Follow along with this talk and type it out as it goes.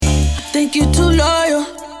think you too loyal.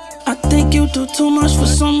 I think you do too much for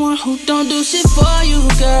someone who don't do shit for you,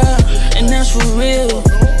 girl. And that's for real.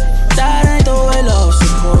 That ain't the way love's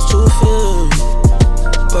supposed to feel.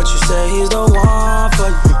 But you say he's the one for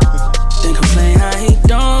you. Then complain how he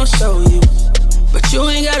don't show you. But you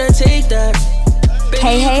ain't gotta take that. Baby,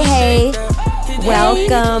 Hey.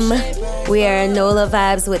 Welcome. We are NOLA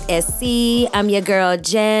Vibes with SC. I'm your girl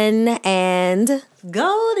Jen and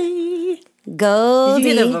Goldie. Goldie. Did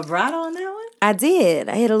you hear the vibrato on that one? I did.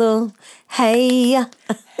 I hit a little hey.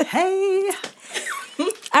 Hey.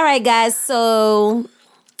 All right, guys. So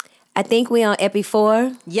I think we on Epi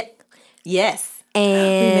 4. Yep. Yes. And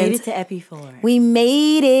we made it to Epi 4. We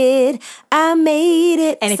made it. I made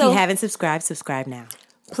it. And if you haven't subscribed, subscribe now.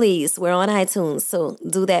 Please, we're on iTunes, so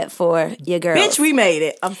do that for your girls. Bitch, we made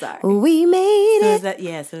it. I'm sorry. We made it.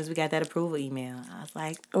 As soon as we got that approval email, I was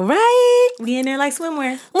like, right? We in there like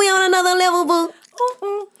swimwear. We on another level, boo.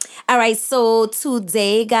 All right, so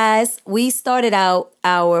today, guys, we started out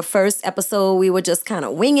our first episode. We were just kind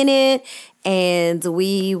of winging it, and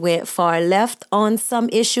we went far left on some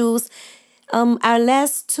issues. Our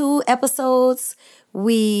last 2 episodes,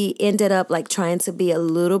 we ended up like trying to be a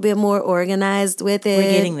little bit more organized with it.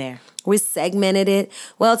 We're getting there. We segmented it.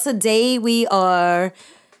 Well, today we are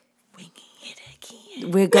winging it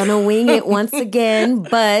again. We're going to wing it once again,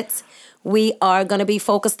 but we are going to be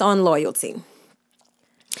focused on loyalty.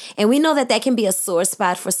 And we know that can be a sore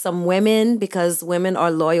spot for some women because women are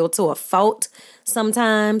loyal to a fault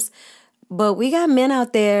sometimes. But we got men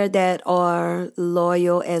out there that are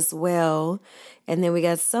loyal as well. And then we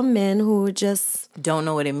got some men who just don't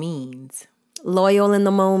know what it means. Loyal in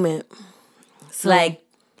the moment. So, like,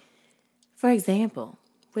 for example,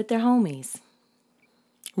 with their homies.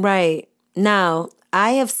 Right. Now,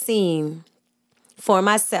 I have seen for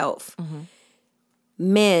myself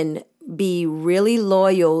men be really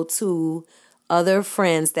loyal to other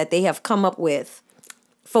friends that they have come up with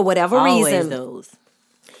for whatever reason. Those.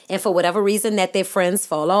 And for whatever reason that their friends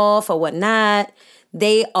fall off or whatnot,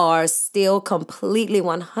 they are still completely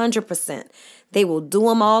 100%. They will do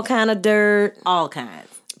them all kind of dirt. All kinds.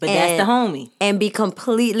 But that's the homie. And be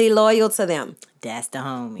completely loyal to them. That's the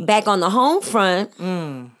homie. Back on the home front.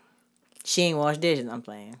 She ain't wash dishes, I'm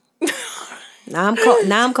playing. Now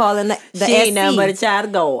I'm calling the she SC, ain't nothing but a child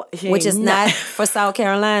of God. Which is not for South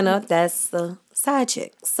Carolina. That's the side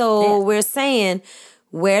chick. So we're saying,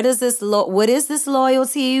 what is this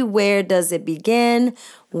loyalty? Where does it begin?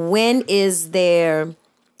 When is there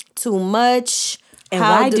too much? And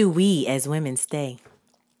why do we as women stay?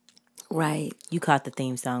 Right. You caught the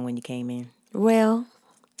theme song when you came in. Well.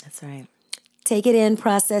 That's right. Take it in,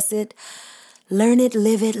 process it, learn it,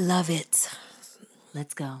 live it, love it.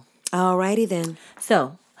 Let's go. Alrighty then.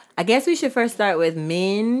 So, I guess we should first start with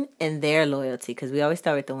men and their loyalty because we always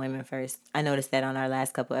start with the women first. I noticed that on our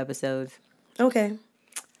last couple episodes. Okay.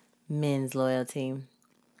 Men's loyalty.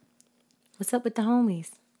 What's up with the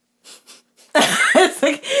homies?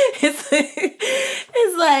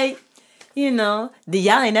 it's like, you know,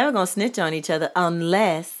 y'all ain't never gonna snitch on each other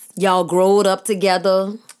unless y'all growed up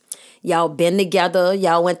together. Y'all been together.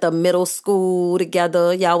 Y'all went to middle school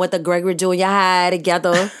together. Y'all went to Gregory Junior High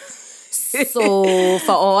together. So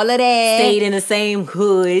for all of that, stayed in the same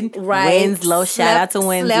hood. Right. Winslow. Shout out to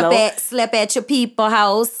Winslow. Slept at your people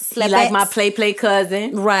house. He like my play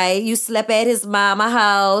cousin. Right. You slept at his mama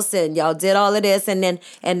house and y'all did all of this and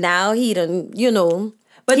now he done, you know.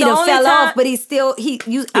 But he done fell off, but he's still the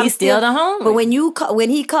homie. But when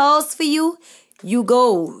he calls for you, you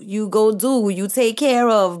go do, you take care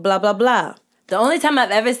of, blah, blah, blah. The only time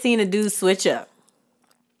I've ever seen a dude switch up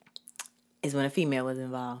is when a female was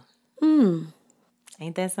involved.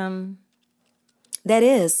 Ain't that something? That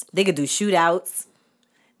is. They could do shootouts.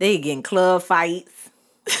 They could get in club fights.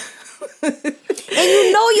 And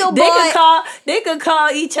you know your boy. They could call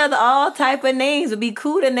each other all type of names. It'd be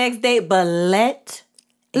cool the next day, but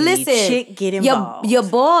listen, chick get involved. Your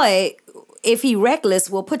boy, if he reckless,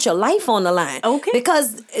 will put your life on the line. Okay.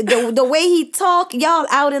 Because the way he talk, y'all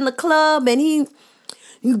out in the club and you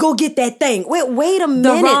go get that thing. Wait a minute,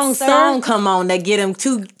 the wrong sir. song come on that get him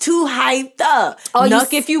too hyped up.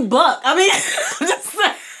 Nuck if you buck. I mean, just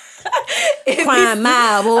Crime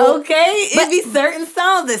mile, boy. Okay, it be certain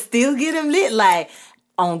songs that still get him lit. Like,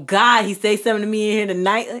 on God, he say something to me in here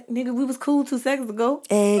tonight. Like, nigga, we was cool 2 seconds ago.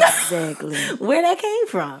 Exactly. Where that came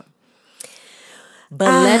from? But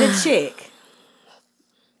let a chick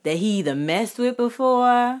that he either messed with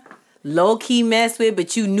before, low key messed with,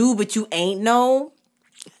 but you knew, but you ain't know.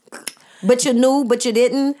 But you knew, but you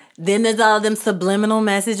didn't. Then there's all them subliminal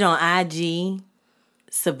message on IG,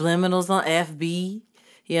 subliminals on FB.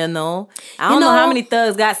 You know? I don't know how many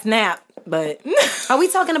thugs got snapped, but... Are we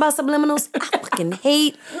talking about subliminals? I fucking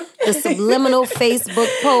hate the subliminal Facebook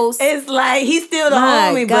posts. It's like, he's still the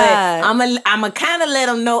homie, but I'm a kind of let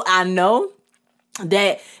him know I know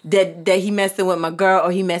that he messing with my girl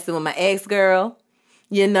or he messing with my ex-girl.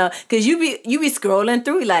 You know? Because you be scrolling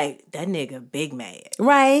through like, that nigga big mad.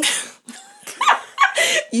 Right.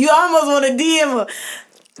 You almost want to DM her.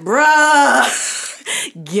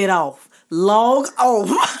 Bruh, get off. Log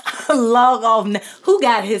off. Log off now. Who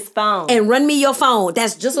got his phone? And run me your phone.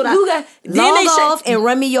 That's just what log off and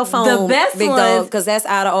run me your phone. The best big ones, dog, because that's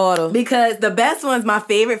out of order. Because the best ones, my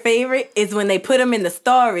favorite, is when they put them in the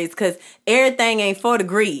stories, because everything ain't for the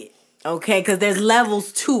grid, okay? Because there's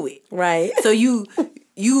levels to it. Right. So you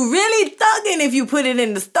really thugging if you put it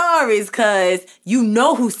in the stories, because you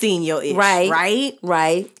know who's seen your ish. Right?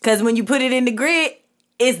 Right. Because when you put it in the grid,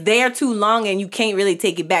 it's there too long and you can't really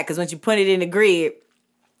take it back. Because once you put it in the grid,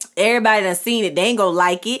 everybody done seen it. They ain't gonna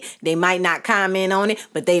like it. They might not comment on it,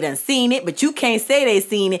 but they done seen it. But you can't say they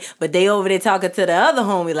seen it, but they over there talking to the other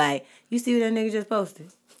homie like, you see what that nigga just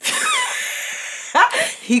posted?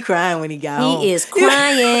 He crying when he got home. He is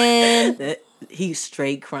crying. He's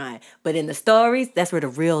straight crying. But in the stories, that's where the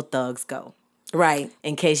real thugs go. Right.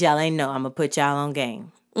 In case y'all ain't know, I'm gonna put y'all on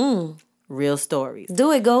game. Real stories.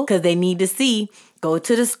 Do it, go. Because they need to see. Go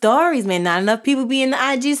to the stories, man. Not enough people be in the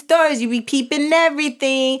IG stories. You be peeping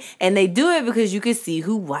everything. And they do it because you can see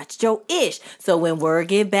who watched your ish. So when word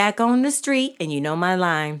get back on the street, and you know my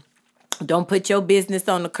line, don't put your business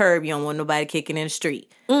on the curb. You don't want nobody kicking in the street.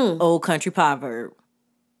 Old country proverb.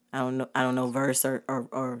 I don't know verse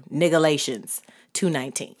or Nigalations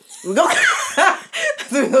 2:19. We go.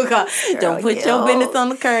 Don't put your business on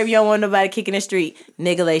the curb. You don't want nobody kicking the street.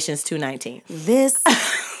 Nigalations 2:19. This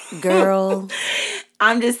girl.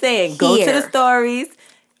 I'm just saying, go to the stories.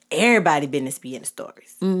 Everybody business be in the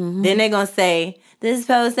stories. Then they're gonna say, this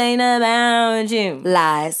post ain't about you.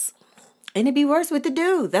 Lies. And it be worse with the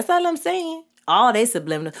dudes. That's all I'm saying. All they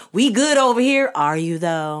subliminal. We good over here. Are you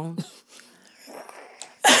though?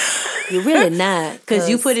 You're really not. Because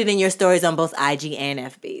you put it in your stories on both IG and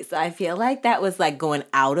FB. So I feel like that was like going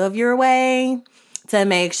out of your way to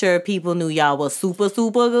make sure people knew y'all was super,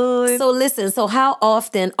 super good. So listen, so how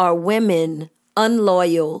often are women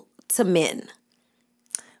unloyal to men?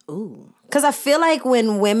 Ooh. Because I feel like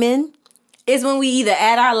when women... It's when we either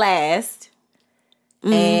at our last,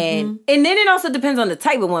 and then it also depends on the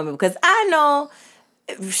type of woman. Because I know...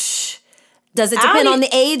 Does it depend on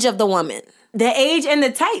the age of the woman? The age and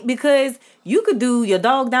the type, because you could do your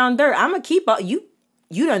dog down dirt. I'm going to keep up. You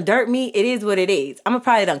done dirt me. It is what it is. I'm going to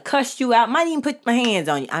probably done cuss you out. Might even put my hands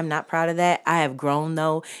on you. I'm not proud of that. I have grown,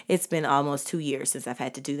 though. It's been almost 2 years since I've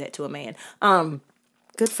had to do that to a man.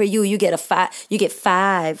 Good for you. You get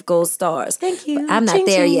 5 gold stars. Thank you. But I'm not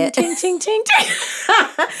there yet. Ching, ching, ching, ching.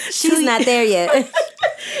 She's not there yet.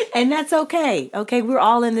 And that's okay. Okay, we're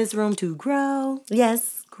all in this room to grow.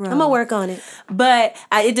 Yes. I'm going to work on it. But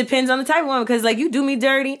it depends on the type of woman. Because, like, you do me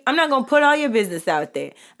dirty, I'm not going to put all your business out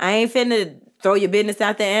there. I ain't finna throw your business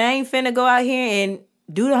out there. And I ain't finna go out here and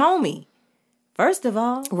do the homie. First of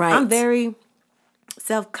all, right. I'm very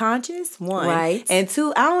self-conscious, one. Right. And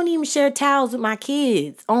two, I don't even share towels with my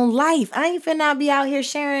kids on life. I ain't finna be out here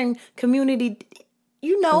sharing community,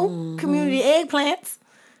 community eggplants.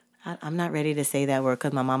 I'm not ready to say that word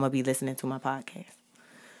because my mama be listening to my podcast.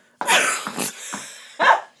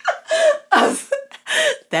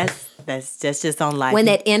 That's just on life. When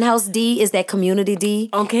that in-house D is that community D,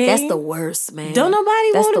 okay, that's the worst, man. Don't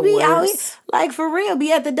nobody want to be out here, like, for real,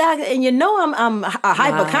 be at the doctor, and you know I'm a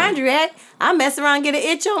hypochondriac. I mess around and get an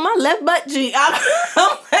itch on my left butt cheek. I'm like,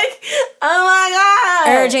 oh my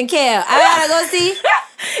God. Urgent care. I gotta go see.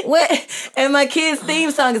 What? And my kid's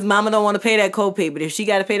theme song is Mama don't want to pay that copay, but if she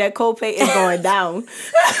got to pay that copay, it's going down.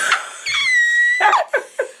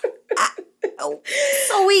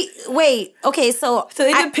 So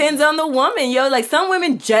it depends on the woman, yo. Like, some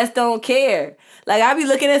women just don't care. Like, I be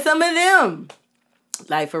looking at some of them.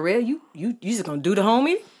 Like, for real, you just gonna do the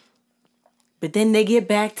homie? But then they get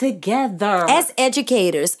back together. As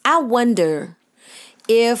educators, I wonder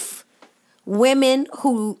if women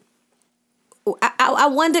who... I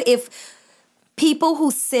wonder if people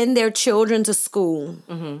who send their children to school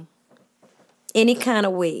any kind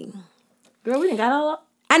of way... Girl, we didn't got all up.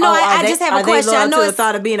 I know. I just have a question. I know it's the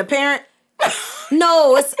thought of being a parent.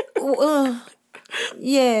 No, it's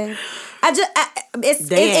yeah.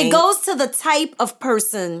 It goes to the type of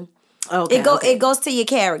person. Okay. It goes to your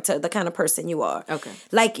character, the kind of person you are. Okay.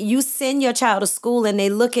 Like, you send your child to school and they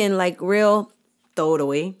looking like real. Throw it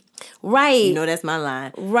away. Right. You know that's my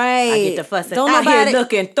line. Right. I get the fussing. Out here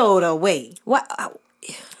looking, throw it away. What?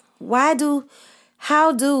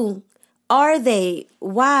 are they?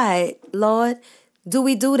 Why, Lord, do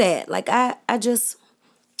we do that? Like, I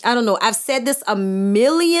don't know. I've said this a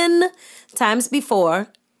million times before,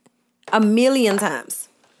 a million times.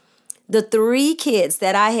 The 3 kids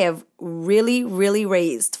that I have really, really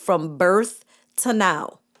raised from birth to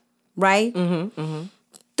now, right?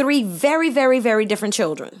 3 very, very, very different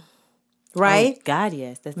children, right? Oh, God,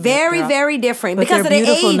 yes. That's very, very different but because of they're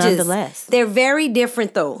their beautiful ages. nonetheless. They're very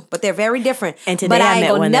different though, but they're very different. And today but I I ain't met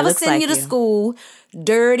gonna one that never looks send like you to you. school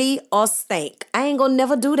dirty or stank. I ain't gonna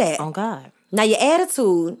never do that. Oh, God. Now your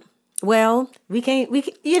attitude, well, We can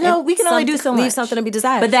only do so much. Leave something to be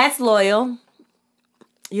desired. But that's loyal.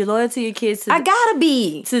 You're loyal to your kids. I gotta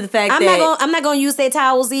be to the fact I'm not gonna use their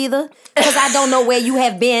towels either because I don't know where you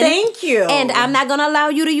have been. Thank you. And I'm not gonna allow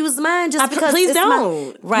you to use mine just because. Please it's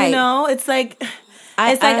don't. Right. You know, it's like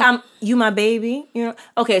I'm you my baby. You know.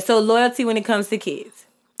 Okay, so loyalty when it comes to kids.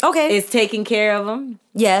 Okay. It's taking care of them.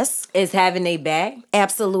 Yes. It's having their back.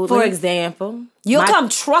 Absolutely. For example, you'll come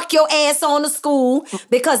truck your ass on to school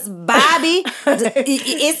because Bobby,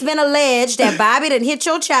 it's been alleged that Bobby didn't hit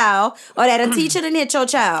your child or that a teacher didn't hit your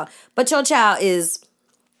child. But your child is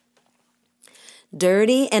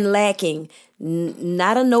dirty and lacking.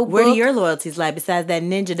 Not a notebook. Where do your loyalties lie besides that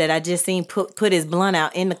ninja that I just seen put his blunt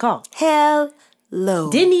out in the car? Hello.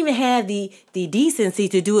 Didn't even have the decency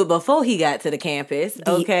to do it before he got to the campus.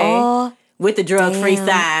 Okay. With the drug-free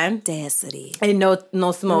sign. Audacity. And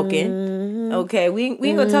no smoking. Okay, we ain't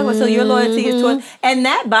gonna talk about, so your loyalty is towards, and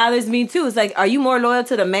that bothers me too. It's like, are you more loyal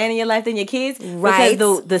to the man in your life than your kids? Right.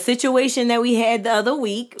 Because the situation that we had the other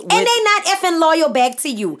week. And they not effing loyal back to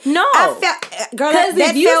you. No. I felt, girl, because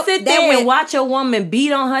if you sit there and watch watch a woman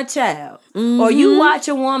beat on her child, or you watch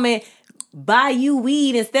a woman buy you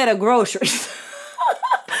weed instead of groceries.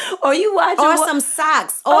 Or you watch some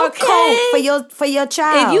socks or coat for your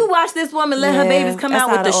child. If you watch this woman let her babies come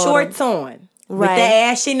out with the shorts on, with the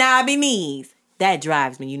ashy knobby knees, that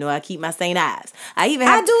drives me. You know, I keep my St. Ives. I do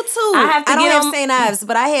too. I don't have St. Ives,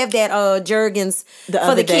 but I have that Jergens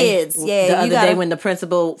for the kids. Yeah, the other day when the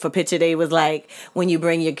principal for picture day was like, when you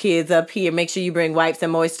bring your kids up here, make sure you bring wipes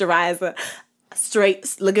and moisturizer.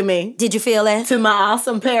 Straight, look at me. Did you feel that? To my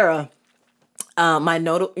awesome para, my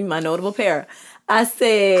notable para. I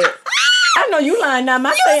said, I know you lying now.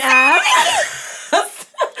 My St. Ives.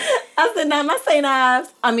 I said, now my St.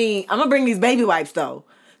 Ives. I mean, I'm gonna bring these baby wipes though,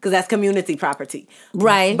 because that's community property,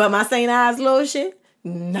 right? But my St. Ives lotion,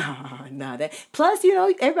 nah. That plus, you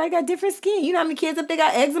know, everybody got different skin. You know how many kids up there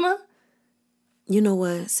got eczema? You know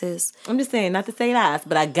what, sis? I'm just saying, not to St. Ives,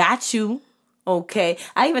 but I got you. Okay,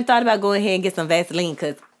 I even thought about going ahead and get some Vaseline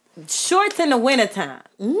because shorts in the wintertime.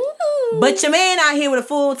 But your man out here with a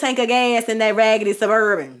full tank of gas in that raggedy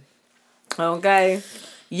Suburban. Okay?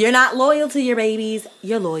 You're not loyal to your babies.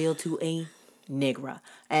 You're loyal to a nigga.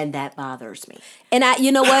 And that bothers me. And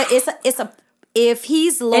you know what? If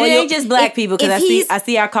he's loyal. And it ain't just black people, because I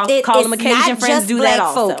see our column occasion friends do that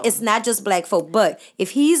also. It's not just black folk. But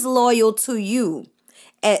if he's loyal to you,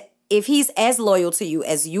 if he's as loyal to you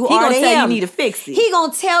as you are to him, he gonna tell you need to fix it. He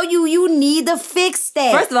gonna tell you need to fix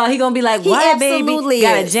that. First of all, he gonna be like, why baby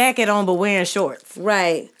got a jacket on but wearing shorts?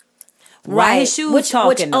 Right. Why his shoes talking?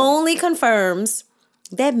 Which only confirms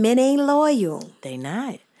that men ain't loyal. They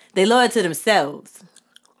not. They loyal to themselves.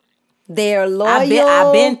 They're loyal.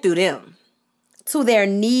 I've been through them. To their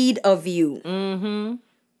need of you. Mm-hmm.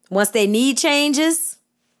 Once their need changes,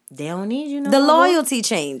 they don't need you no more. The loyalty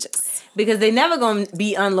changes. Because they never gonna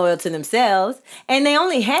be unloyal to themselves, and they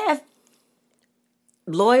only have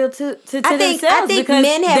loyal to themselves. I think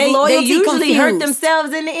men have loyalty they usually confused. hurt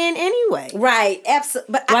themselves in the end anyway. Right,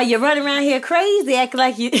 absolutely. But while you're running around here crazy, acting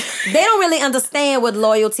like you, they don't really understand what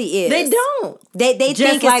loyalty is. They don't. They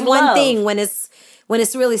think it's one thing when it's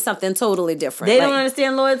really something totally different. They don't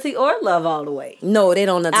understand loyalty or love all the way. No, they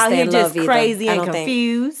don't understand out here love just crazy and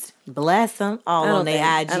confused. Bless them all on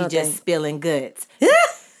their IG just spilling goods.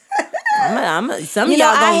 Some of y'all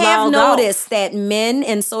I have log noticed off. that men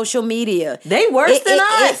in social media, they worse than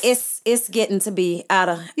us. It's getting to be out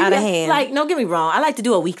of hand. Like, don't get me wrong. I like to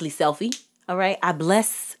do a weekly selfie. All right, I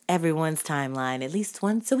bless everyone's timeline at least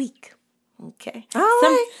once a week. Okay. All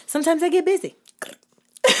right. Sometimes I get busy.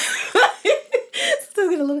 Still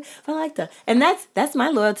get a little bit. I like that, and that's my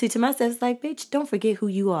loyalty to myself. It's like, bitch, don't forget who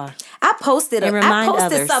you are. I posted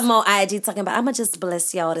others. something on IG talking about, I'ma just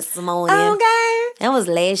bless y'all this morning. Okay. That was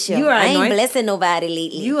last year. I ain't blessing nobody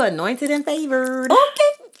lately. You are anointed and favored.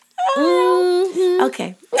 Okay. Mm-hmm.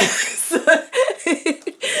 Okay. So he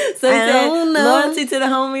said loyalty to the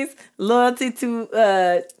homies, loyalty to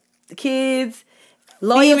the kids,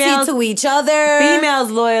 Loyalty to each other. Females'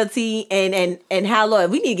 loyalty and how loyal.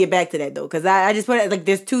 We need to get back to that though, because I just put it like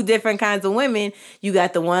there's two different kinds of women. You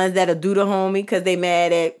got the ones that'll do the homie because they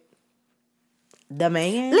mad at the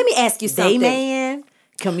man. Let me ask you something. They man,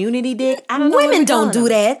 community dick. I don't know. Women don't do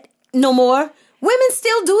that no more. Women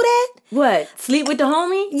still do that. What? Sleep with the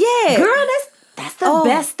homie? Yeah. Girl, that's the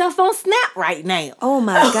best stuff on Snap right now. Oh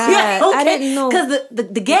my God. Okay? I didn't know. Because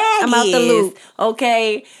the gag I'm out the loop.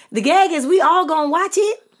 Okay, the gag is we all gonna watch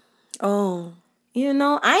it. Oh. You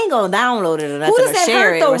know, I ain't gonna download it or nothing. Who does that share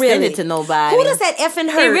hurt it though, or really? send it to nobody. Who does that effing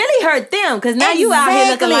hurt? It really hurt them because now you out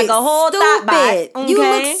here looking like a whole thought bot. Okay? You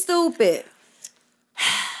look stupid.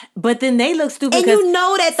 But then they look stupid and you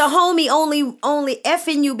know that the homie only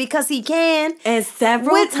effing you because he can. And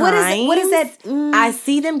several times, what is that? I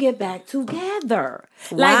see them get back together.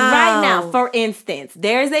 Wow. Like right now, for instance,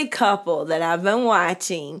 there's a couple that I've been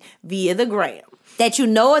watching via the gram. That you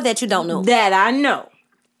know or that you don't know? That I know.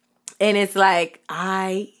 And it's like,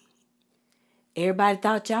 everybody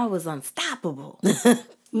thought y'all was unstoppable.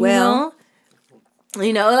 Well,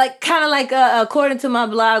 you know, like kind of like according to my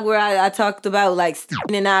blog where I talked about like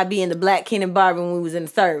Stephen and I being the Black Ken and Barbie when we was in the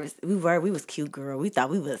service. We was cute, girl. We thought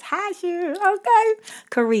we was hot shit. Okay,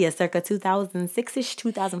 Korea, circa 2006ish,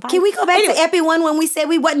 2005. Can we go back to Epi One when we said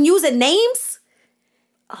we wasn't using names?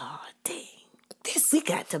 Oh dang, we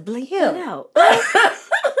got to bleep it out.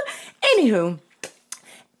 Anywho.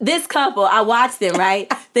 This couple, I watched them,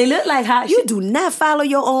 right? They look like hot shit. You do not follow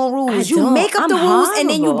your own rules. You make up the rules and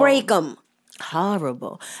then you break them.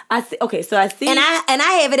 Horrible. I see. Okay, so I see. And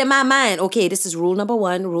I have it in my mind. Okay, this is rule number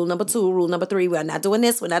 1, rule number 2, rule number 3. We're not doing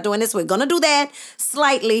this. We're not doing this. We're going to do that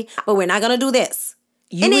slightly, but we're not going to do this.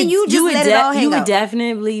 You let it all hang out. You would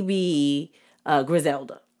definitely be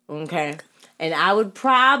Griselda, okay? And I would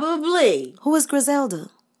probably... Who is Griselda?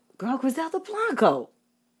 Girl, Griselda Blanco.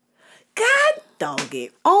 God dog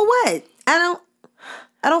it. On what? I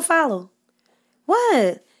don't follow.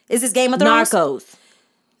 What? Is this Game of Thrones?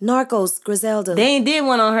 Narcos, Griselda. They ain't did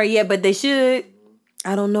one on her yet, but they should.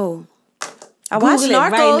 I don't know. I watched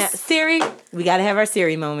Narcos. Right now. Siri, we gotta have our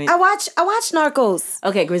Siri moment. I watch Narcos.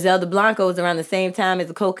 Okay, Griselda Blanco was around the same time as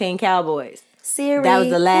the Cocaine Cowboys. Siri, that was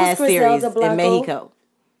the last series in Mexico.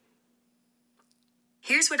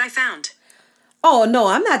 Here's what I found. Oh no,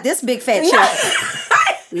 I'm not this big fat chick.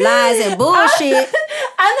 Lies and bullshit.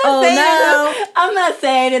 I'm not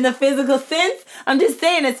saying in the physical sense. I'm just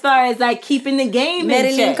saying as far as like keeping the game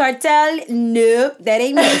in check. Medellin Cartel, nope, that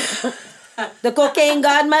ain't me. The Cocaine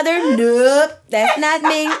Godmother, nope, that's not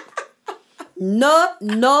me. No.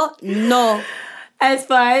 As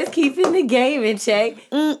far as keeping the game in check,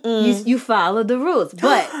 you follow the rules.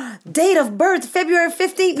 But date of birth, February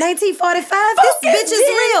 15th, 1945. This bitch is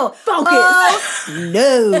real. Focus.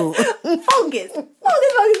 No. Focus.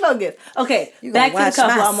 Okay, back to the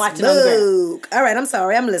couple I'm watching on the ground. All right, I'm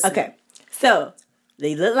sorry. I'm listening. Okay, so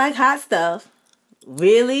they look like hot stuff.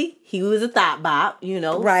 Really, he was a thought bop, you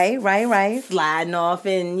know. Right. Sliding off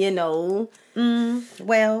and, you know.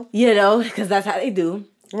 Well. You know, because that's how they do.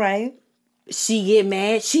 Right. She get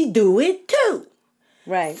mad, she do it too.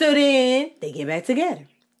 Right. So then they get back together.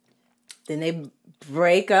 Then they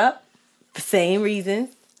break up for same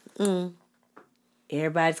reasons.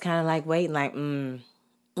 Everybody's kind of like waiting, like,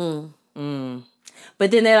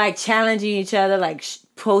 But then they're like challenging each other, like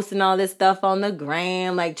posting all this stuff on the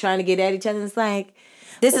gram, like trying to get at each other. It's like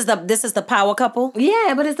this is the power couple.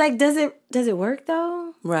 Yeah, but it's like, does it work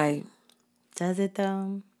though? Right. Does it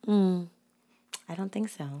though? I don't think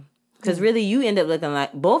so. Because really, you end up looking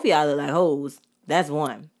like, both of y'all look like hoes. That's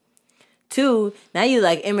 1. 2, now you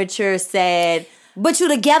like immature, sad. But you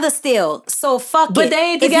together still, so fuck it. But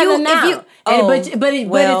they ain't together now. But it's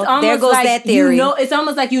almost there goes like that theory. It's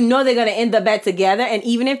almost like you know they're gonna end up back together, and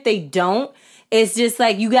even if they don't, it's just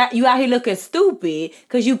like you out here looking stupid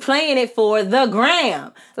because you playing it for the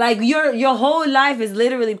gram. Like your whole life is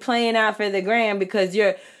literally playing out for the gram because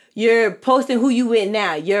you're posting who you with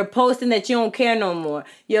now. You're posting that you don't care no more.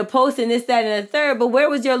 You're posting this, that, and the third. But where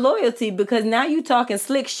was your loyalty? Because now you talking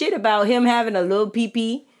slick shit about him having a little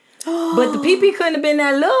pee-pee. But the pee-pee couldn't have been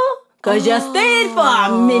that little. Because you stayed for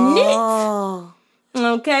a minute.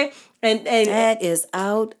 Okay? And that is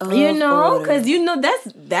out of because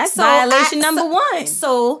that's violation number 1.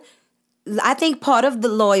 So I think part of the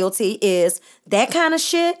loyalty is that kind of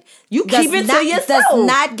shit. You keep it to yourself. Does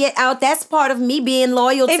not get out. That's part of me being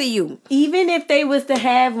loyal to you. Even if they was to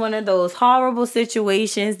have one of those horrible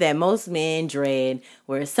situations that most men dread,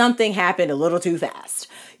 where something happened a little too fast,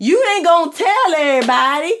 you ain't gonna tell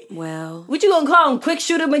everybody. Well, what you gonna call him, Quick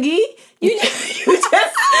Shooter McGee? You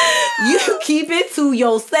keep it to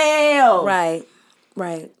yourself. Right.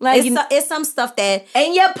 Right. Like, It's some stuff that...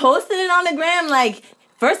 And you're posting it on the gram. Like,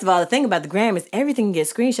 first of all, the thing about the gram is everything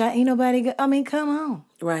gets screenshot. Ain't nobody... come on.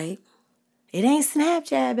 Right. It ain't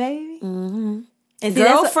Snapchat, baby. Mm-hmm. And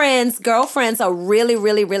girlfriends are really,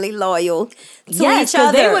 really, really loyal to yes, each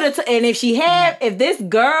other. They would have. And if this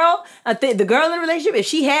girl, the girl in the relationship, if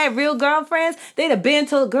she had real girlfriends, they'd have been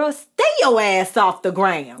told, "Girl, stay your ass off the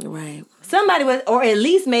gram." Right. Somebody was, or at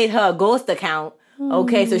least made her a ghost account,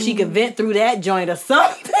 okay, so she could vent through that joint or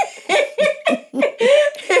something.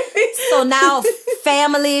 So now,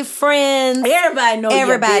 family, friends,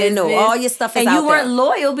 everybody know all your stuff is and out there. And you weren't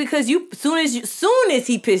loyal because soon as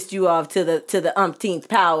he pissed you off to the umpteenth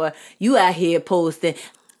power, you out here posting.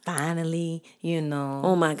 Finally,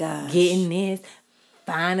 oh my God, getting this,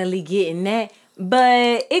 finally getting that.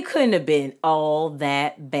 But it couldn't have been all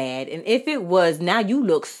that bad. And if it was, now you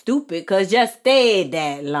look stupid because you stayed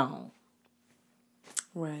that long.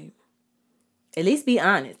 Right. At least be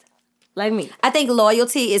honest. Like me. I think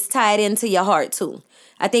loyalty is tied into your heart too.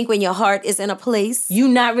 I think when your heart is in a place, you're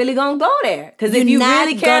not really gonna go there. Because if you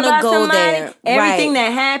really care about somebody, everything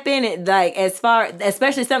that happened, like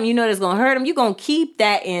especially something that's gonna hurt them, you're gonna keep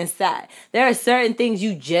that inside. There are certain things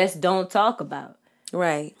you just don't talk about.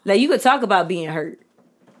 Right. Like you could talk about being hurt.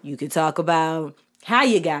 You could talk about how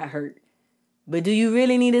you got hurt. But do you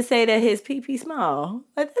really need to say that his pee-pee small?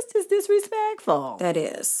 Like that's just disrespectful. That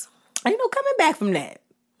is. Ain't no coming back from that.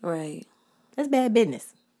 Right. That's bad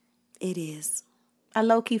business. It is. I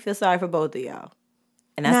low-key feel sorry for both of y'all.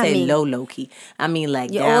 And I Not say me. low-key. I mean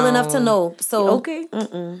like you're down. old enough to know. So okay.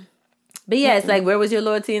 But yeah, it's like, where was your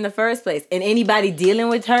loyalty in the first place? And anybody dealing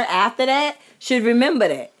with her after that should remember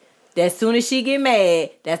that. That as soon as she get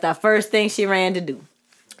mad, that's the first thing she ran to do.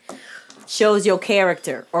 Shows your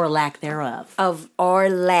character or lack thereof. Or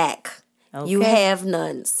lack. Okay. You have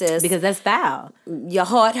none, sis. Because that's foul. Your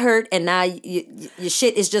heart hurt and now your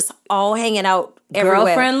shit is just all hanging out everywhere.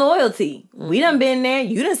 Girlfriend loyalty. We done been there.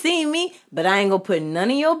 You done seen me, but I ain't gonna put none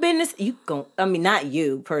of your business. Not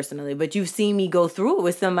you personally, but you've seen me go through it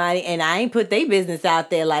with somebody and I ain't put their business out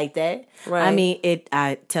there like that. Right. I mean,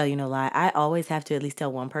 I tell you no lie. I always have to at least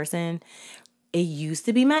tell one person. It used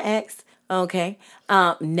to be my ex. Okay.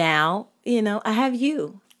 Now, I have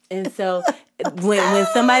you. And so when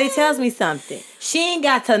somebody tells me something, she ain't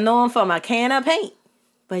got to know them from a can of paint.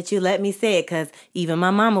 But you let me say it because even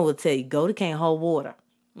my mama will tell you, go to can't hold water.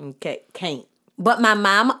 Okay, can't. But my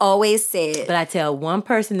mom always said. But I tell one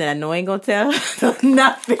person that I know ain't going to tell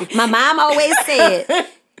nothing. My mom always said,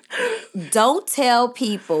 don't tell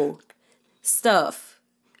people stuff.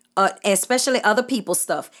 Especially other people's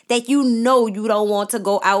stuff that you don't want to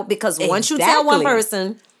go out because once you tell one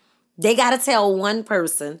person, they gotta tell one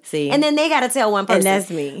person. See, and then they gotta tell one person, and that's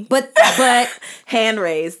me. But hand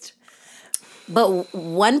raised. But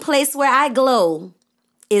one place where I glow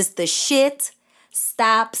is the shit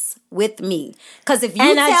stops with me. Because if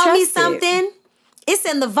you tell me something, it's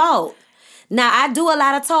in the vault. Now, I do a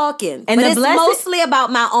lot of talking, but it's mostly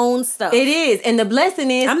about my own stuff. It is, and the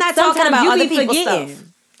blessing is I'm not talking about other people's stuff.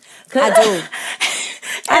 I do.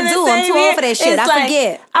 I'm too old for that shit. I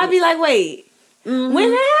forget. I'll be like, wait, when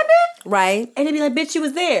that happened? Right. And they'd be like, bitch, you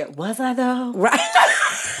was there. Was I though? Right.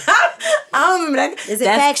 I don't remember that. Is it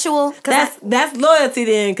factual? That's loyalty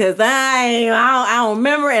then, because I don't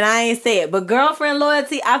remember and I ain't say it. But girlfriend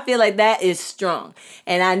loyalty, I feel like that is strong.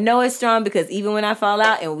 And I know it's strong because even when I fall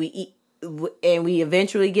out and we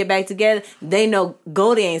eventually get back together, they know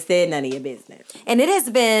Goldie ain't said none of your business. And it has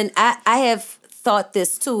been, I have thought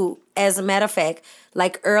this too, as a matter of fact,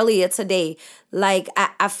 like earlier today, like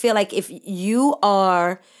I feel like if you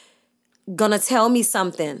are gonna tell me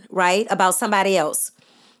something, right, about somebody else,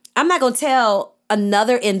 I'm not gonna tell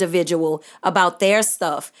another individual about their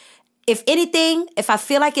stuff. If anything, if I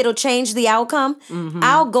feel like it'll change the outcome,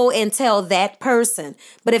 I'll go and tell that person.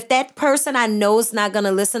 But if that person I know is not going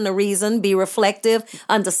to listen to reason, be reflective,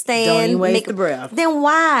 understand, don't even waste the breath, then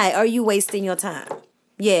why are you wasting your time?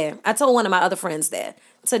 Yeah, I told one of my other friends that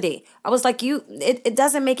today. I was like, it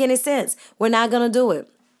doesn't make any sense. We're not going to do it.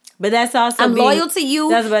 But that's also I'm loyal to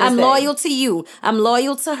you. I'm loyal to you. I'm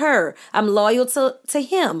loyal to her. I'm loyal to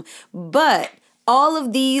him. But all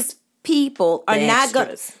of these people are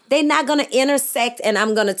they're not gonna intersect, and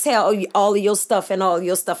I'm gonna tell you all of your stuff and all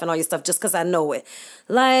your stuff and all your stuff just because I know it.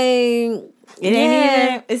 Like it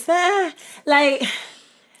ain't even. It's like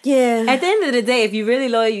yeah. At the end of the day, if you're really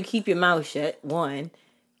loyal, you keep your mouth shut. 1,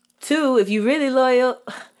 2. If you're really loyal,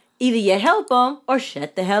 either you help them or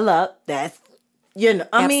shut the hell up. That's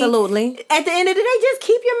absolutely. At the end of the day, just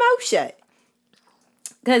keep your mouth shut.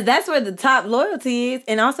 Because that's where the top loyalty is,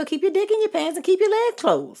 and also keep your dick in your pants and keep your legs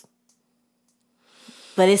closed.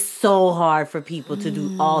 But it's so hard for people to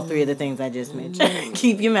do all three of the things I just mentioned.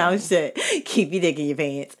 Keep your mouth shut. Keep your dick in your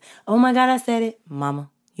pants. Oh my God, I said it. Mama,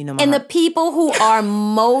 you know my And heart. the people who are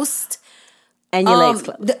most And your legs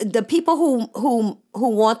closed. the people who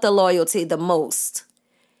want the loyalty the most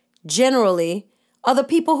generally are the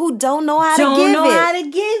people who don't know how to give how it. to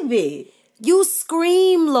give it. You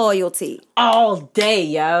scream loyalty, All day,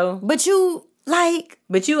 yo. but you like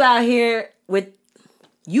But you out here with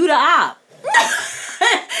you the op.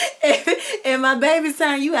 And my baby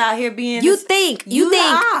son, you out here being you this-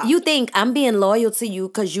 think I'm being loyal to you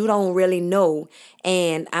because you don't really know,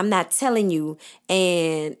 and I'm not telling you,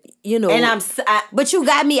 and you know, and but you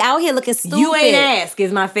got me out here looking stupid. you ain't ask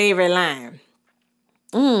is my favorite line.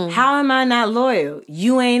 How am I not loyal?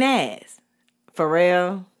 You ain't ask. For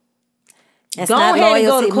real. That's Go not ahead and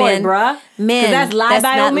go to loyalty, court, men. bruh. Men, 'Cause that's lie that's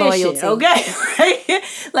by not omission. loyalty. Okay?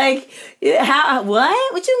 Like, how,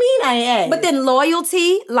 what? What you mean I ain't asked? But then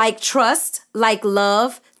loyalty, like trust, like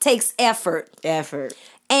love, takes effort, effort.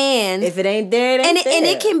 and If it ain't there, it ain't and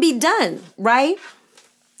there. it can be done, right?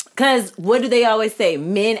 Because what do they always say?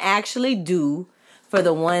 Men actually do for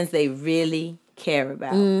the ones they really care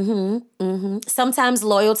about. Sometimes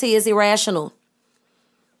loyalty is irrational,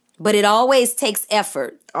 but it always takes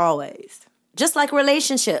effort. Always. Just like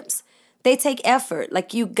relationships, they take effort.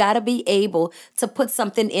 Like you gotta be able to put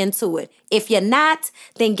something into it. If you're not,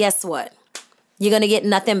 then guess what? You're gonna get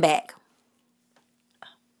nothing back.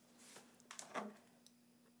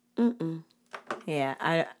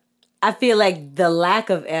 Yeah, I feel like the lack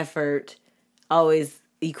of effort always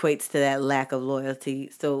equates to that lack of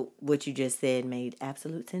loyalty. So what you just said made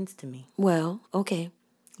absolute sense to me. Well, okay.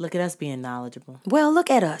 Look at us being knowledgeable. Well, look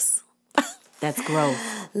at us. That's growth.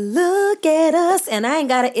 Look at us. And I ain't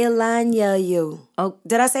got to Ilanya you. Oh,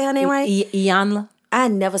 Did I say her name right? Iyanla? I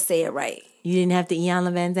never say it right. You didn't have to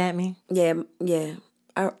Iyanla Van Zant me? Yeah.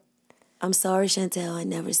 I'm sorry, Chantel. I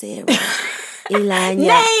never say it right. Ilanya.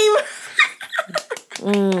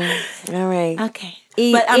 Name! All right. Okay.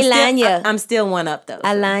 But Ilanya. I'm still one up though.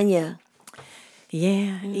 Ilanya.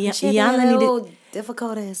 Yeah. She had Iyanla a needed. little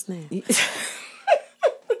difficult ass name.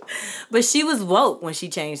 But she was woke when she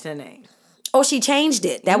changed her name. Oh, she changed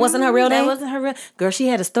it. That wasn't her real name? That wasn't her real. Girl, she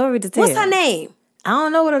had a story to tell. What's her name? I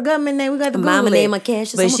don't know what her government name. We got to Google Mama it. name her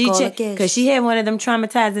Cassius. But I'ma she call her Cassius. because she had one of them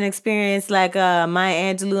traumatizing experience like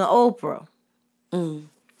Maya Angelou and Oprah.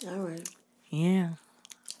 All right. Yeah.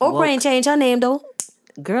 Oprah ain't changed her name, though.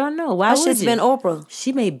 Girl, no. Why Her would shit's you? been Oprah.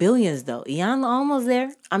 She made billions though. Iyanla almost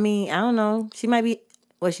there. I mean, I don't know. She might be.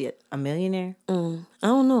 What's she? A millionaire? I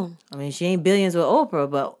don't know. I mean, she ain't billions with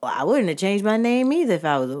Oprah, but I wouldn't have changed my name either if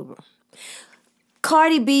I was Oprah.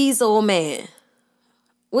 Cardi B's old man.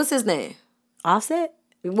 What's his name? Offset?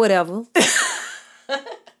 Whatever.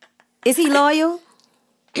 Is he loyal?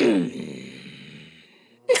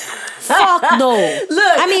 Fuck no.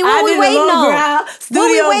 Look, I mean, what we waiting on?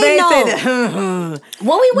 Studio What we waiting on? on?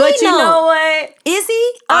 What we But waiting you on? know what? Is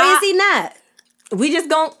he or is he not? We just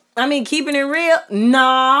gon' I mean, keeping it real?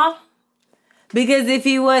 Nah. Because if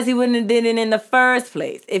he was, he wouldn't have did it in the first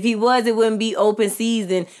place. If he was, it wouldn't be open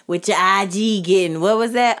season with your IG getting, what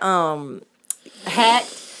was that?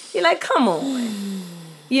 Hacked. You're like, come on.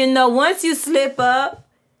 You know, once you slip up,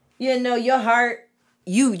 you know, your heart,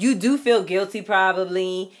 you do feel guilty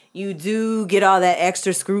probably. You do get all that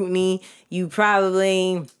extra scrutiny. You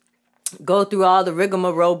probably go through all the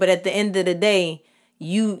rigmarole. But at the end of the day,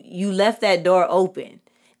 you left that door open.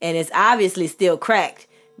 And it's obviously still cracked.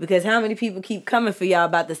 Because how many people keep coming for y'all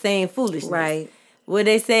about the same foolishness? Right. What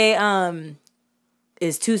they say,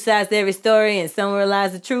 is two sides to every story and somewhere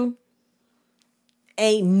lies the truth?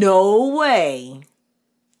 Ain't no way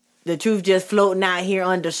the truth just floating out here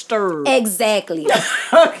undisturbed. Exactly.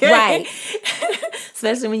 Okay? Right.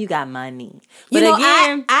 Especially when you got money. You But know,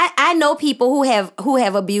 again, I know people who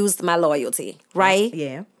have abused my loyalty, right?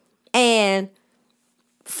 yeah. And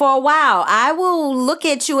for a while, I will look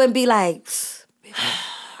at you and be like,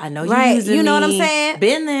 I know you Right, using you know what I'm me. saying?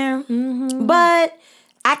 Been there. Mm-hmm. but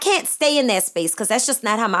I can't stay in that space because that's just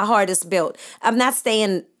not how my heart is built. I'm not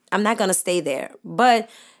gonna stay there. But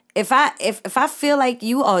if I feel like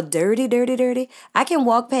you are dirty, I can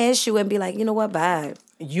walk past you and be like, you know what, bye.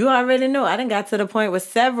 You already know. I done got to the point with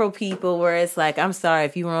several people where it's like, I'm sorry,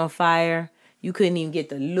 if you were on fire, you couldn't even get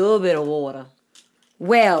the little bit of water.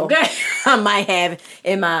 Well, Okay? I might have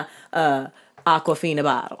in my Aquafina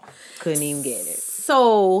bottle. Couldn't even get it.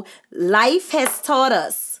 so life has taught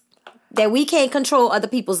us that we can't control other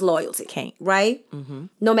people's loyalty. Can't. Right? Mm-hmm.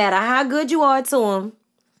 No matter how good you are to them,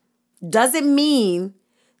 doesn't mean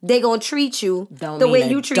they're going to treat you the way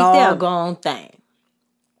you treat them. Doggone thing.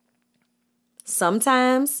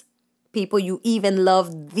 Sometimes people you even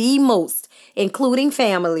love the most, including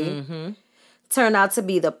family, turn out to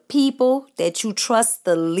be the people that you trust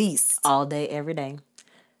the least. All day, every day.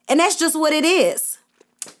 And that's just what it is.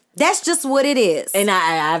 That's just what it is. And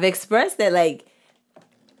I've expressed that, like,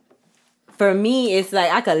 for me, it's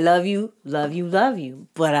like I could love you,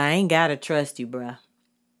 but I ain't gotta trust you, bruh.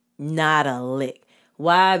 Not a lick.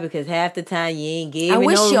 Why? Because half the time you ain't giving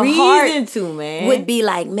no reason to, man. Would be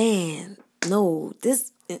like, man, no,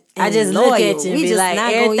 this. I just loyal. look at you and we be just like,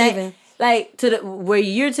 not everything, gonna even. like to the where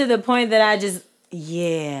you're to the point that I just,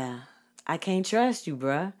 I can't trust you,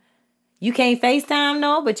 bruh. You can't FaceTime,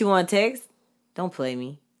 no, but you want to text. Don't play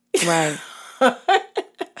me. Right.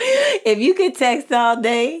 If you can text all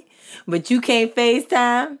day, but you can't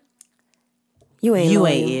FaceTime, You ain't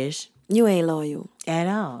loyal. ish You ain't loyal. at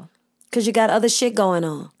all. Because you got other shit going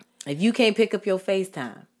on. If you can't pick up your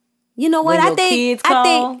FaceTime, You know what? when I your think kids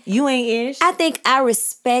call, you ain't ish. I think I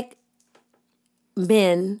respect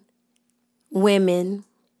men, women,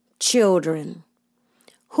 children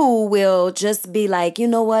who will just be like, you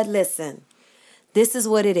know what? Listen, this is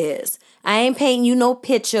what it is. I ain't painting you no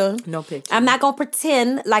picture. No picture. I'm not gonna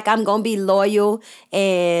pretend like I'm gonna be loyal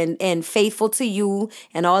and faithful to you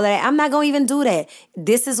and all that. I'm not gonna even do that.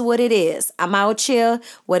 This is what it is. I'm out here,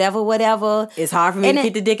 whatever. It's hard for me to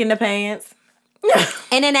keep the dick in the pants.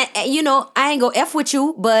 And then, I ain't gonna F with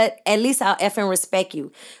you, but at least I'll F and respect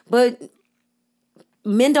you. But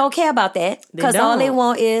men don't care about that because all they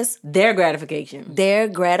want is their gratification.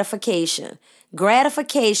 Physical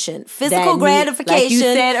gratification. Like you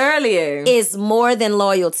said earlier, is more than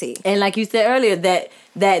loyalty. And like you said earlier, that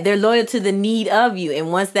they're loyal to the need of you.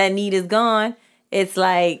 And once that need is gone, it's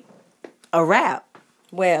like a wrap.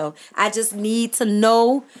 Well, I just need to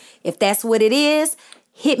know if that's what it is.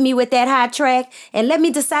 Hit me with that hot track and let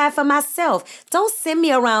me decide for myself. Don't send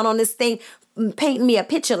me around on this thing painting me a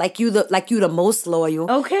picture like you the most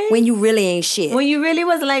loyal. Okay. When you really ain't shit. When you really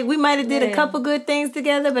was like, we might have did a couple good things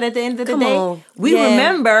together, but at the end of the day, we Yeah.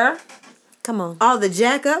 remember Come on. all the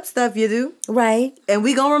jack up stuff you do. Right. And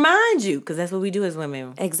we gonna remind you, because that's what we do as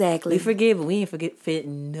women. Exactly. We forgive, but we ain't forget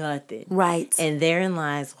nothing. Right. And therein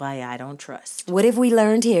lies why I don't trust. What have we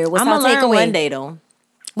learned here? What's I'm our gonna learn takeaway? one day though.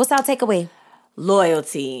 What's our takeaway?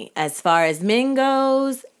 Loyalty. As far as men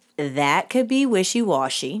goes, that could be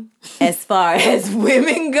wishy-washy. As far as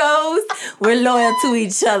women goes, we're loyal to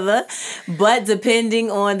each other. But depending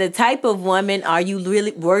on the type of woman, will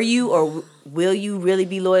you really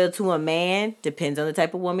be loyal to a man? Depends on the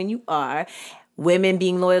type of woman you are. Women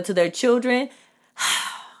being loyal to their children,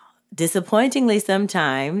 disappointingly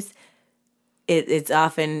sometimes, it's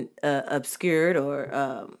often obscured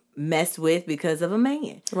or messed with because of a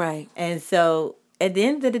man. Right. And so at the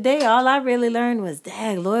end of the day, all I really learned was,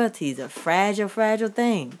 dang, loyalty is a fragile, fragile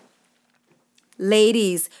thing.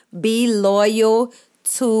 Ladies, be loyal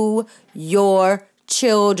to your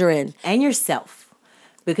children. And yourself.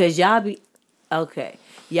 Because y'all be on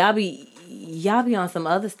some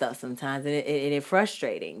other stuff sometimes, and it's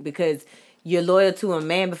frustrating because you're loyal to a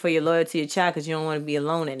man before you're loyal to your child because you don't want to be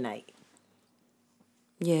alone at night.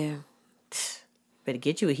 Yeah. Better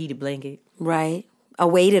get you a heated blanket. Right. A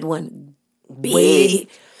weighted one. Weighted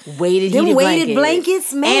Them heated weighted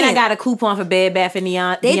blankets, man. And I got a coupon for Bed Bath &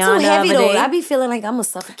 Beyond. They too Beyond heavy the other though. day. I be feeling like I'm gonna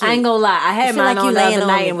suffocate. I ain't gonna lie. I had feel mine like you on the laying other on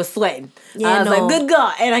night me. and was sweating. Yeah, I was no. like, good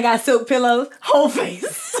God. And I got silk pillows, whole face.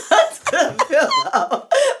 Such a pillow.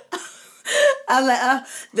 I'm like,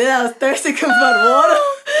 then I was thirsty because for the water.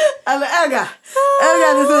 I'm like, oh God,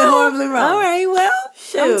 this went horribly wrong. All right, well,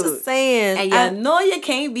 Shoot. I'm just saying. And you know you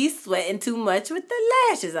can't be sweating too much with the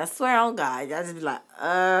lashes. I swear on God. I just be like,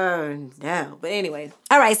 oh, no. But anyway.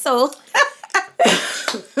 All right, so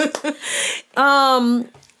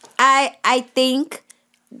I think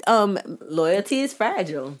loyalty is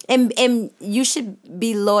fragile and you should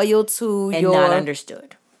be loyal to and your not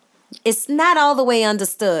understood. It's not all the way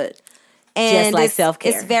understood. And just like self-care.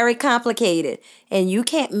 It's very complicated. And you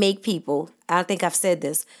can't make people, I think I've said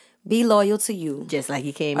this, be loyal to you. Just like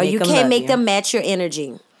you can't or make you them can't love make you. them match your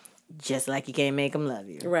energy. Just like you can't make them love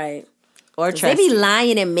you. Right. Or They trust be you.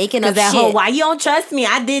 lying and making up That shit. whole, why you don't trust me?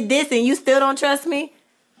 I did this and you still don't trust me?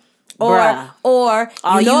 Or Bruh.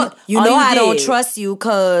 you know I don't did. trust you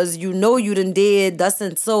because you know you done did thus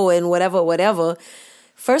and so and whatever.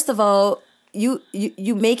 First of all, you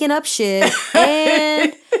making up shit,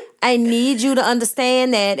 and I need you to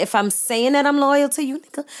understand that if I'm saying that I'm loyal to you,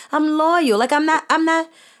 nigga, I'm loyal. Like I'm not.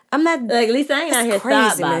 Like, at least I ain't out here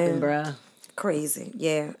crazy, stop bopping, man. bruh. Crazy,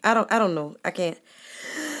 yeah. I don't know. I can't.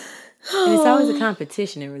 And it's always a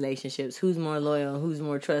competition in relationships. Who's more loyal? Who's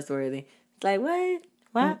more trustworthy? It's like,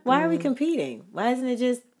 what? Why are we competing? Why isn't it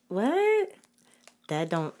just, what?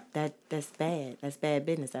 that's bad. That's bad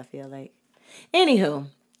business, I feel like. Anywho.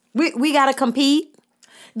 We gotta compete.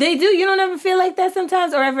 They do. You don't ever feel like that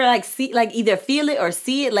sometimes, or ever like see, like either feel it or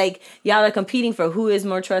see it, like y'all are competing for who is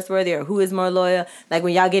more trustworthy or who is more loyal. Like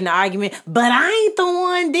when y'all get in an argument, but I ain't the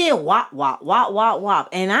one did wop wop wop wop wop,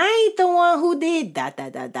 and I ain't the one who did dot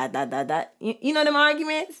dot dot dot dot dot dot. You know them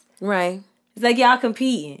arguments, Right. It's like y'all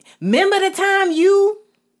competing. Remember the time you?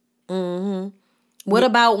 Mm-hmm. What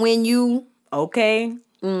about when you? Okay.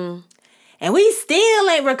 And we still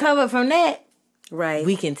ain't recovered from that. Right.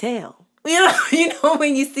 We can tell. You know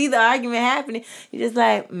when you see the argument happening, you're just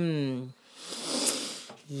like,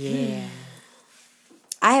 yeah.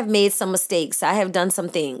 I have made some mistakes. I have done some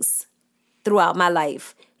things throughout my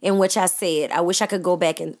life in which I said, I wish I could go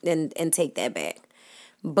back and take that back.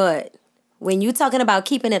 But when you're talking about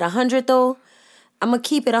keeping it 100 though, I'm going to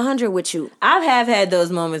keep it 100 with you. I have had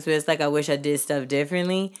those moments where it's like I wish I did stuff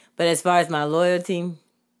differently. But as far as my loyalty,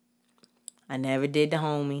 I never did the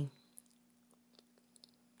homie.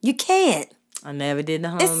 You can't. I never did the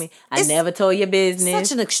homie. I never told your business.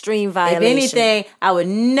 Such an extreme violation. If anything, I would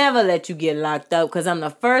never let you get locked up because I'm the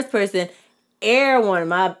first person one of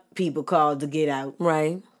my people called to get out.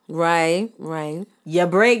 Right. You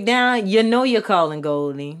break down, you know you're calling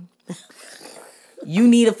Goldie. You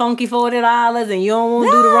need a funky $40 and you don't want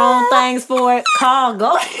to do the wrong things for it, call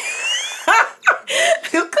Goldie.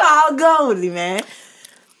 You call Goldie, man.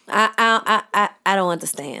 I don't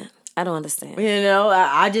understand. I don't understand. You know,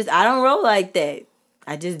 I don't roll like that.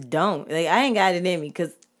 I just don't. Like, I ain't got it in me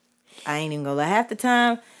because I ain't even gonna lie. Half the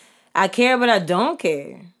time, I care, but I don't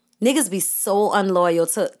care. Niggas be so unloyal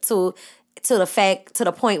to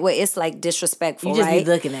the point where it's like disrespectful. You just right? be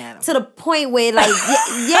looking at them. To the point where like,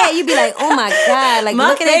 yeah, you be like, oh my God. Like,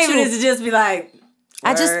 my looking at you. favorite is to just be like,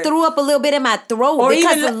 I just threw up a little bit in my throat or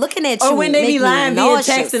because even, of looking at you. Or when they be lying via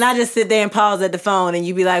text and I just sit there and pause at the phone and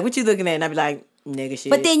you be like, what you looking at? And I be like, nigga shit.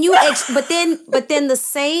 But then but then the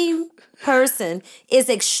same person is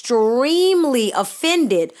extremely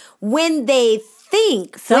offended when they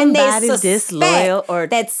think somebody's disloyal or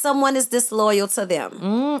that someone is disloyal to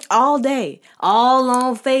them. All day, all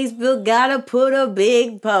on Facebook, gotta put a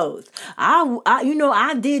big post.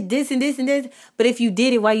 I did this and this and this. But if you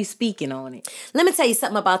did it, why you speaking on it? Let me tell you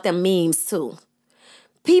something about them memes too.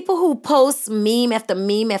 People who post meme after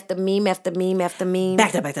meme after meme after meme after meme.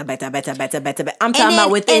 Back to back. I'm talking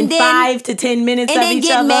about within 5 to 10 minutes of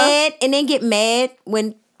each other. And then get mad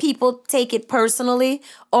when people take it personally,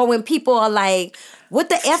 or when people are like, what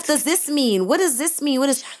the F does this mean? What does this mean?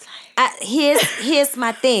 Here's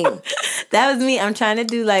my thing. That was me. I'm trying to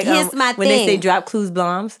do like here's my when thing. They say drop clues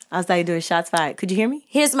bombs. I was like doing shots fired. Could you hear me?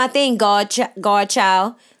 Here's my thing, God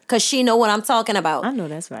child, because she know what I'm talking about. I know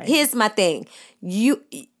that's right. Here's my thing.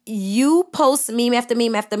 You post meme after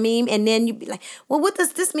meme after meme, and then you be like, well, what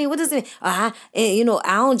does this mean? What does it mean? I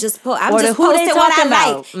don't just post. I'm just posting what I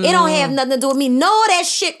like. Mm. It don't have nothing to do with me. No, that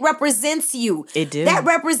shit represents you. It do. That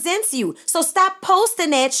represents you. So stop posting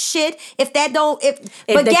that shit if that don't.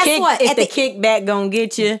 But guess what? If the kickback gonna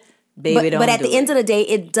get you, baby, but at the end of the day,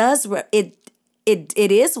 it does. It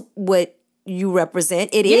is what you represent.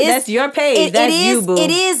 It is. That's your page. That's you, boo. It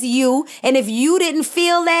is you. And if you didn't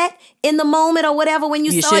feel that in the moment or whatever when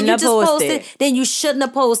you saw it, you just posted, then you shouldn't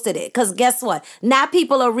have posted it. Because guess what? Now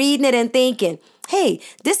people are reading it and thinking, hey,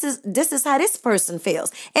 this is how this person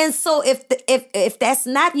feels. And so if that's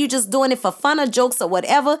not you just doing it for fun or jokes or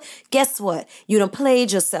whatever, guess what? You done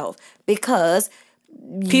played yourself, because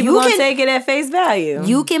people gonna take it at face value.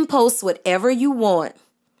 You can post whatever you want,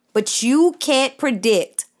 but you can't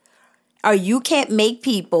predict, or you can't make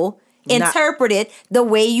people interpret it the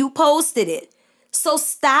way you posted it. So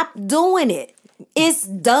stop doing it. It's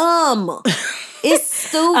dumb. It's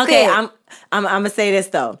stupid. Okay, I'm gonna say this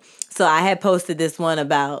though. So I had posted this one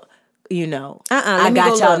about, I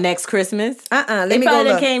got y'all next Christmas. Let me go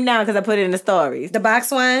look. It came down because I put it in the stories. The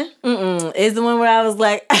box one? It's the one where I was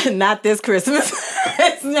like, not this Christmas.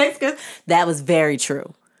 It's next Christmas. That was very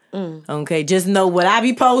true. Okay, just know what I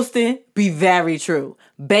be posting be very true.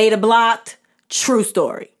 Beta blocked, true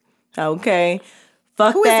story. Okay,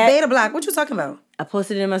 fuck Who that. Who is beta blocked? What you talking about? I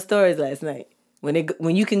posted it in my stories last night.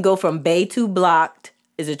 When you can go from bay to blocked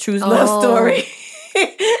is a true love story.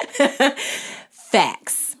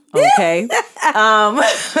 Facts. Okay. All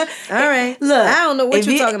right. Look, I don't know what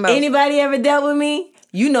you're talking about. Anybody ever dealt with me?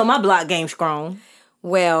 You know my block game strong.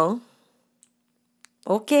 Well.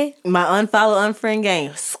 Okay. My unfollow, unfriend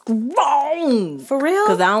game strong. For real?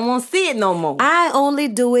 Because I don't want to see it no more. I only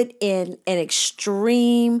do it in an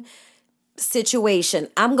extreme situation.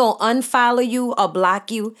 I'm going to unfollow you or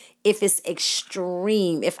block you if it's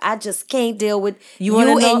extreme. If I just can't deal with you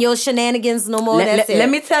and your shenanigans no more, that's it. Let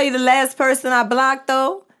me tell you the last person I blocked,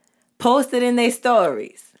 though, posted in their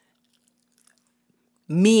stories.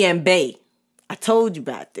 Me and Bay. I told you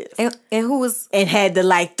about this. And who was... And had the,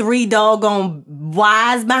 like, 3 doggone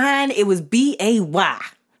Y's behind it. It was B-A-Y.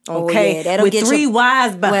 Okay? Oh, yeah, that'll with get 3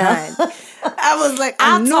 Y's behind. Well, I was like,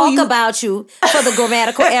 I'll talk about you for the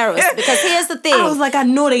grammatical errors. Because here's the thing. I was like, I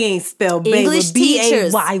know they ain't spelled Bay with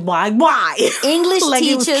B-A-Y-Y-Y. English like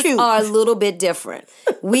teachers are a little bit different.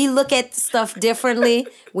 We look at stuff differently.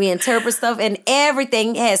 We interpret stuff, and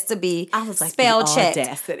everything has to be spell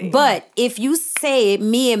checked. But if you say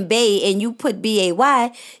me and Bay and you put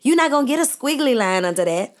B-A-Y, you're not going to get a squiggly line under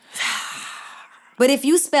that. But if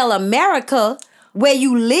you spell America where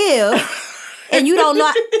you live... and you don't know,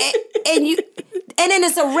 and then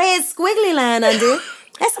it's a red squiggly line under it.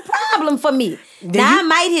 That's a problem for me. I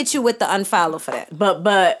might hit you with the unfollow for that.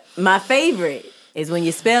 But my favorite is when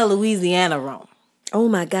you spell Louisiana wrong. Oh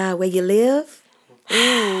my God, where you live?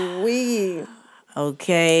 Ooh, wee.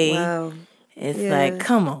 Okay. Wow. It's like,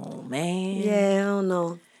 come on, man. Yeah, I don't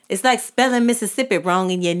know. It's like spelling Mississippi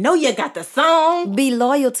wrong, and you know you got the song. Be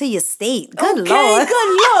loyal to your state. Good Lord.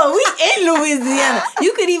 Good Lord. We in Louisiana.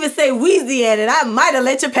 You could even say Louisiana, and I might have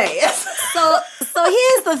let you pass. So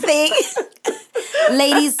here's the thing.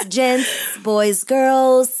 Ladies, gents, boys,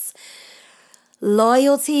 girls,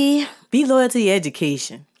 loyalty. Be loyal to your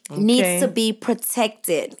education. Okay? Needs to be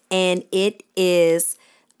protected. And it is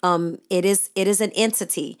an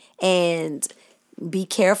entity. And be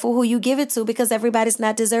careful who you give it to because everybody's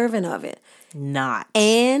not deserving of it. Not.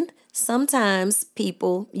 And sometimes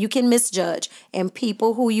people, you can misjudge. And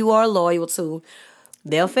people who you are loyal to,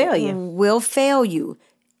 they'll fail you. Will fail you.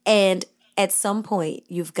 And at some point,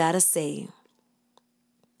 you've got to say,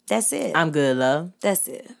 that's it. I'm good, love. That's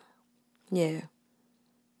it. Yeah.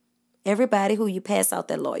 Everybody who you pass out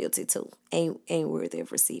that loyalty to ain't worthy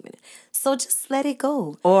of receiving it. So just let it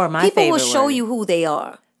go. Or my people favorite will show word. You who they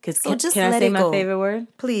are. So can I say my favorite word?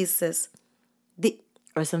 Please, sis.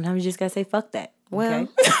 Or sometimes you just gotta say fuck that. Well,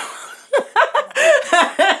 okay?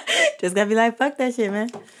 Just gotta be like fuck that shit, man.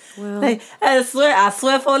 Well, like, I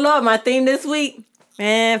swear for Lord, my theme this week,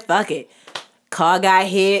 man, fuck it. Car got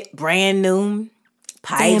hit, brand new,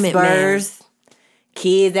 pipes burst,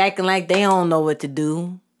 kids acting like they don't know what to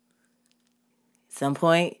do. Some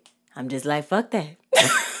point, I'm just like fuck that.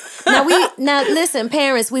 Now listen,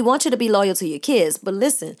 parents, we want you to be loyal to your kids, but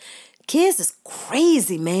listen, kids is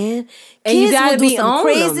crazy, man. And kids you gotta will do be some on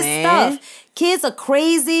crazy them, man. stuff. Kids are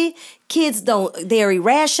crazy. They're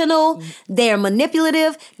irrational. They're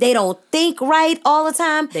manipulative. They don't think right all the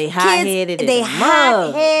time. They hot-headed. They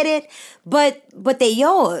hot-headed, but they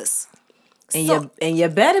yours. And you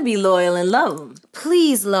better be loyal and love them.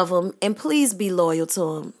 Please love them and please be loyal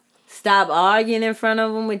to them. Stop arguing in front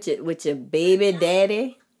of them with your baby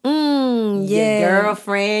daddy. Yeah. Your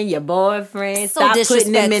girlfriend, your boyfriend. So Stop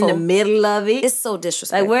putting them in the middle of it. It's so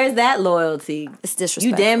disrespectful. Like, where's that loyalty? It's disrespectful.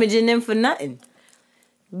 You damaging them for nothing.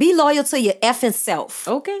 Be loyal to your effing self.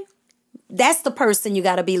 Okay. That's the person you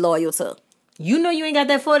got to be loyal to. You know you ain't got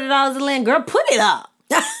that $40 to lend. Girl, put it up.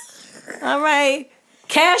 All right.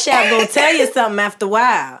 Cash App gonna tell you something after a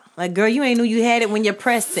while. Like, girl, you ain't knew you had it when you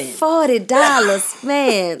pressed it. $40,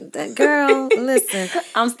 man. That girl, listen.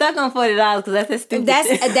 I'm stuck on $40 because that's that stupid.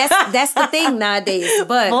 That's the thing nowadays.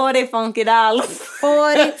 But $40 funky dollars.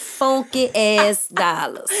 40 funky ass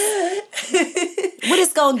dollars. What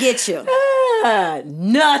it's gonna get you?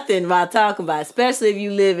 Nothing about talking about, especially if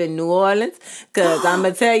you live in New Orleans. Cause I'm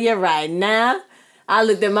gonna tell you right now. I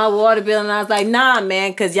looked at my water bill and I was like, nah,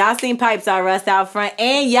 man, because y'all seen pipes I rust out front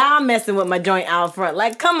and y'all messing with my joint out front.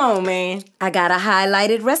 Like, come on, man. I got a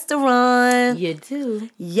highlighted restaurant. You do?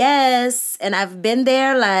 Yes. And I've been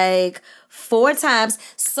there like 4 times.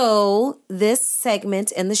 So this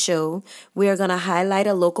segment in the show, we are going to highlight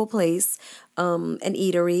a local place, an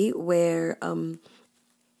eatery where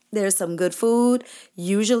there's some good food,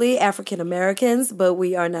 usually African Americans, but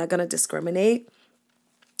we are not going to discriminate.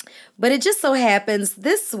 But it just so happens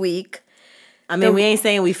this week. I mean, we ain't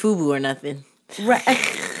saying we FUBU or nothing. Right.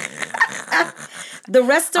 The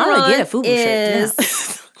restaurant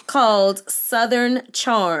is called Southern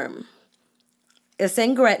Charm. It's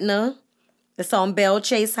in Gretna. It's on Belle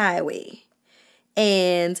Chase Highway.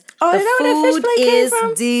 And the food is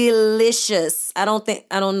delicious. I don't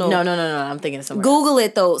know. No. I'm thinking of somewhere Google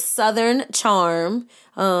it though. Southern Charm.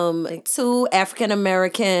 2 African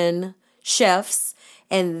American chefs.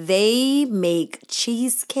 And they make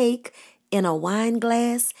cheesecake in a wine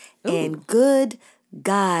glass. Ooh. And good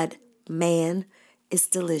God, man, It's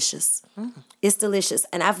delicious. It's delicious.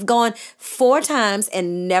 And I've gone 4 times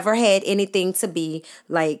and never had anything to be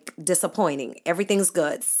like disappointing. Everything's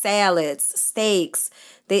good. Salads, steaks.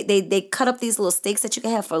 They cut up these little steaks that you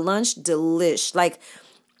can have for lunch. Delish. Like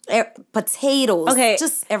potatoes. Okay.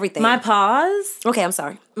 Just everything. My pause. Okay, I'm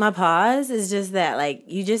sorry. My pause is just that, like,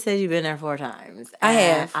 you just said you've been there 4 times. I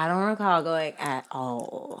and have. I don't recall going at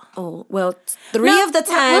all. Oh, well, 3 of the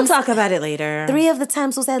times. We'll talk about it later. 3 of the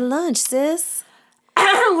times was at lunch, sis.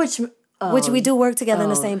 Which we do work together in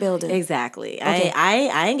the same building. Exactly. Okay.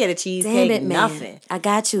 I ain't get a cheesecake, Damn it, man. nothing. I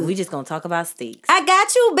got you. We just gonna talk about steaks. I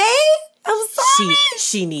got you, babe. I'm sorry.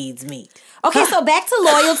 She needs meat. Okay, so back to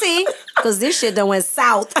loyalty, because this shit done went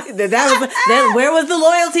south. Where was the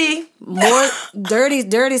loyalty? More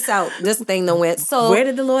dirty south. This thing done went. So Where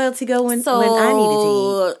did the loyalty go when I needed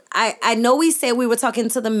to eat? I know we said we were talking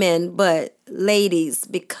to the men, but ladies,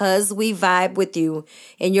 because we vibe with you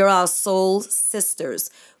and you're our soul sisters,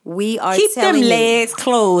 we are Keep them telling you, legs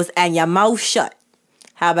closed and your mouth shut.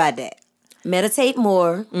 How about that? meditate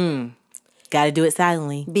more, Gotta do it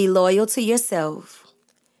silently. be loyal to yourself.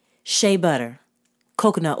 Shea butter,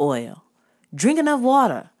 coconut oil, drink enough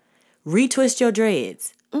water, retwist your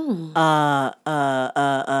dreads. Work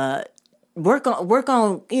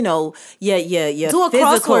on your Do a physical,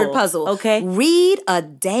 crossword puzzle. Okay, Read a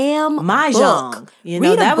damn Mahjong. book. That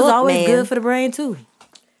Read a was book, always man. good for the brain too.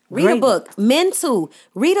 Read a Great. book. Men too.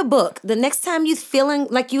 Read a book. The next time you feeling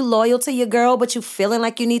like you loyal to your girl, but you feeling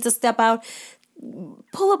like you need to step out,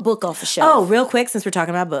 pull a book off a shelf. Oh, real quick, since we're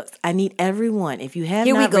talking about books, I need everyone, if you have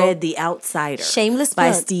Here we not go. read The Outsider, Shameless by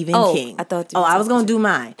plug. Stephen Oh, King. I thought you I were was gonna do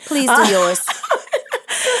mine. Please do yours.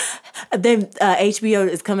 Then HBO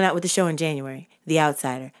is coming out with the show in January. The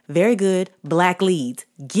Outsider, very good. Black leads,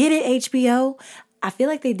 get it, HBO. I feel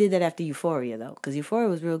like they did that after Euphoria though, because Euphoria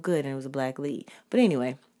was real good and it was a black lead. But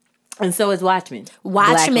anyway, and so is Watchmen.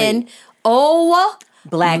 Black Watchmen. lead. Oh,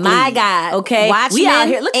 Black my lead. God. Okay, Watchmen. we out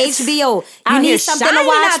here. Look, HBO. out You here need something to shining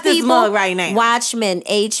watch, out this people. mug right now. Watchmen.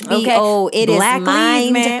 HBO. Okay. It is Black leads,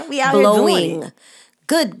 mind man. We out here doing blowing. it.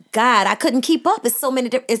 Good God, I couldn't keep up. It's so many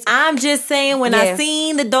different. I'm just saying, when Yeah. I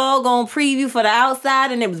seen the doggone preview for The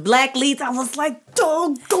Outside and it was black leads, I was like,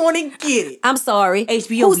 doggone it, get it. I'm sorry.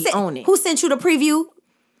 HBO be on it. Who sent you the preview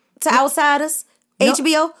to Outsiders? No.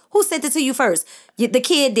 HBO? Who sent it to you first? The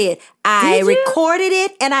kid did. I Did you? recorded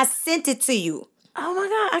it and I sent it to you. Oh my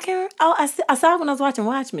God, I can't remember. Oh, I saw it when I was watching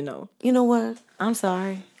Watchmen though. You know what? I'm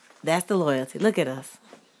sorry. That's the loyalty. Look at us.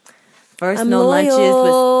 First, I'm no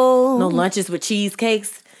loyal. lunches with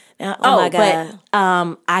cheesecakes. Now, Oh my God.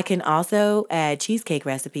 But I can also add cheesecake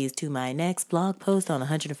recipes to my next blog post on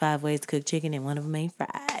 105 ways to cook chicken, and one of them ain't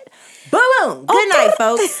fried. Boom! Good night,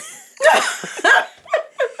 folks.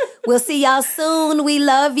 We'll see y'all soon. We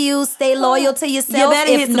love you. Stay loyal to yourself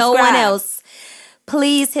better if hit no one subscribe. else.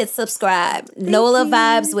 Please hit subscribe. NOLA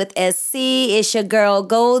Vibes with SC. It's your girl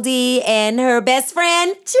Goldie and her best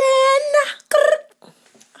friend Jen.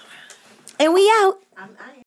 And we out.